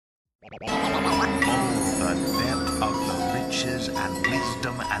Oh, the depth of the riches and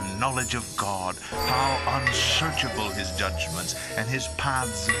wisdom and knowledge of God. How unsearchable his judgments and his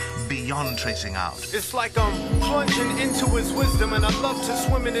paths beyond tracing out. It's like I'm plunging into his wisdom, and I love to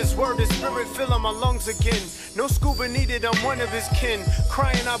swim in his word. His spirit filling my lungs again. No scuba needed, I'm one of his kin.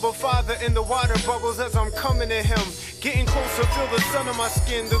 Crying Abba Father in the water bubbles as I'm coming to him. Getting closer, feel the sun on my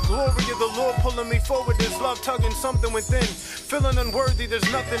skin. The glory of the Lord pulling me forward. His love tugging something within. Feeling unworthy,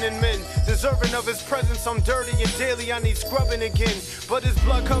 there's nothing in men. Deserving of his presence, I'm dirty and daily I need scrubbing again. But his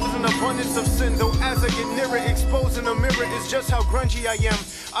blood covers an abundance of sin. Though as I get nearer, exposing a mirror is just how grungy I am.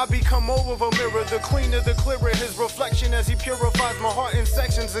 I become more of a mirror, the cleaner, the clearer his reflection as he purifies my heart in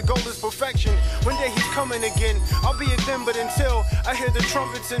sections. The goal is perfection. One day he's coming again. I'll be it then, but until I hear the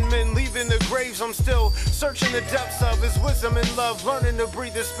trumpets and men leaving the graves, I'm still searching the depths of his wisdom and love, learning to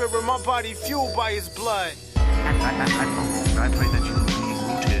breathe his spirit, my body fueled by his blood. I pray that you, being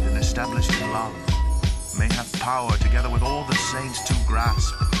rooted and established in love, may have power together with all the saints to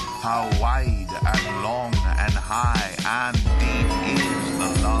grasp how wide and long and high and deep is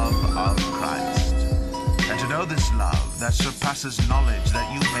the love of Christ. And to know this love that surpasses knowledge, that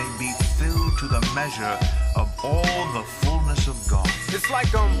you may be filled to the measure of all the fullness of God. It's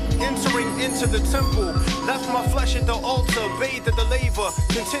like I'm entering into the temple, left my flesh at the altar, bathed at the laver,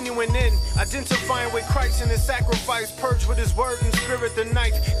 continuing in, identifying with Christ and his sacrifice, purged with his word and spirit, the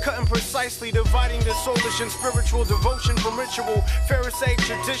knife, cutting precisely, dividing the soulish and spiritual devotion from ritual, Pharisaic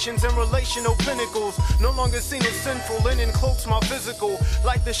traditions and relational pinnacles, no longer seen as sinful, linen cloaks my physical,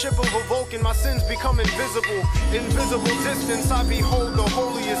 like the ship of a Vulcan, my sins become invisible, invisible distance, I behold the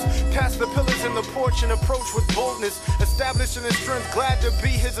holiest, past the pillars in the porch and approach with boldness, establishing his strength, glad to be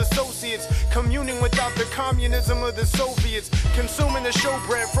his associates, communing without the communism of the Soviets, consuming the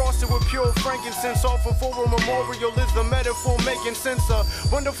showbread frosted with pure frankincense, offered for a memorial is the metaphor making sense. A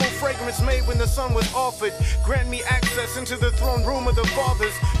wonderful fragrance made when the sun was offered, grant me access into the throne room of the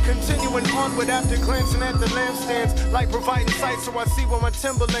fathers, continuing onward after glancing at the lampstands, like providing sight so I see where my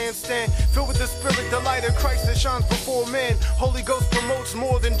timberlands stand, filled with the spirit, the light of Christ that shines before man. Holy Ghost promotes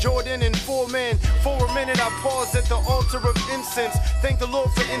more than Jordan and 4 men. For a minute I paused at the altar of incense, thank the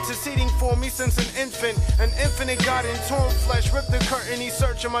Lord for interceding for me since an infant. An infinite God in torn flesh ripped the curtain. He's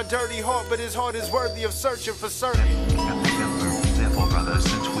searching my dirty heart, but his heart is worthy of searching for certain. Therefore, brothers,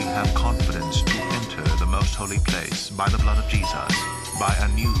 since we have confidence to enter the most holy place by the blood of Jesus, by a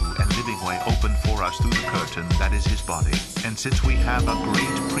new and living way opened for us through the curtain that is his body, and since we have a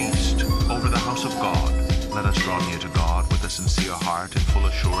great priest over the house of God, let us draw near to God with a sincere heart and full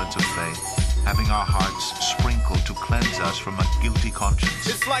assurance of faith, having our hearts sprinkled to cleanse us from a guilty conscience.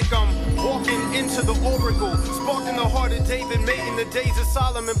 It's like I'm walking into the oracle, sparking the heart of David, making the days of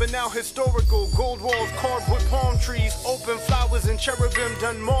Solomon, but now historical. Gold walls carved with palm trees, open flowers and cherubim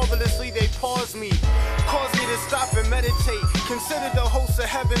done marvelously. They pause me, cause me to stop and meditate. Consider the hosts of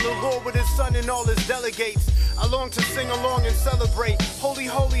heaven, the Lord with his son and all his delegates. I long to sing along and celebrate. Holy,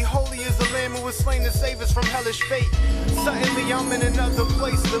 holy, holy is the Lamb who was slain to save us from hellish fate. Suddenly I'm in another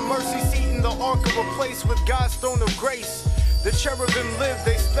place, the mercy seat in the ark of a place with God's throne of grace. The cherubim live,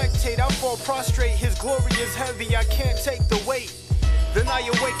 they spectate, I fall prostrate. His glory is heavy, I can't take the weight. Then I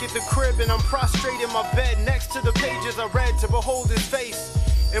awake at the crib and I'm prostrate in my bed, next to the pages I read to behold his face.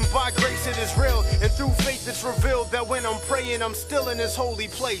 And by grace it is real, and through faith it's revealed that when I'm praying I'm still in his holy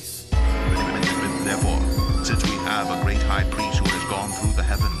place. Therefore, since we have a great high priest who has gone through the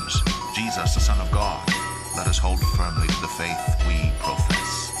heavens, Jesus, the Son of God, let us hold firmly to the faith we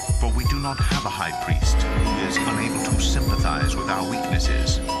profess. For we do not have a high priest who is unable to sympathize with our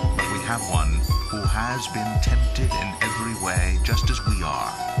weaknesses, but we have one who has been tempted in every way just as we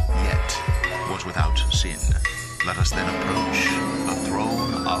are, yet was without sin. Let us then approach the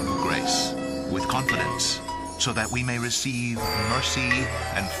throne of grace with confidence, so that we may receive mercy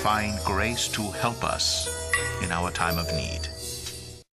and find grace to help us in our time of need.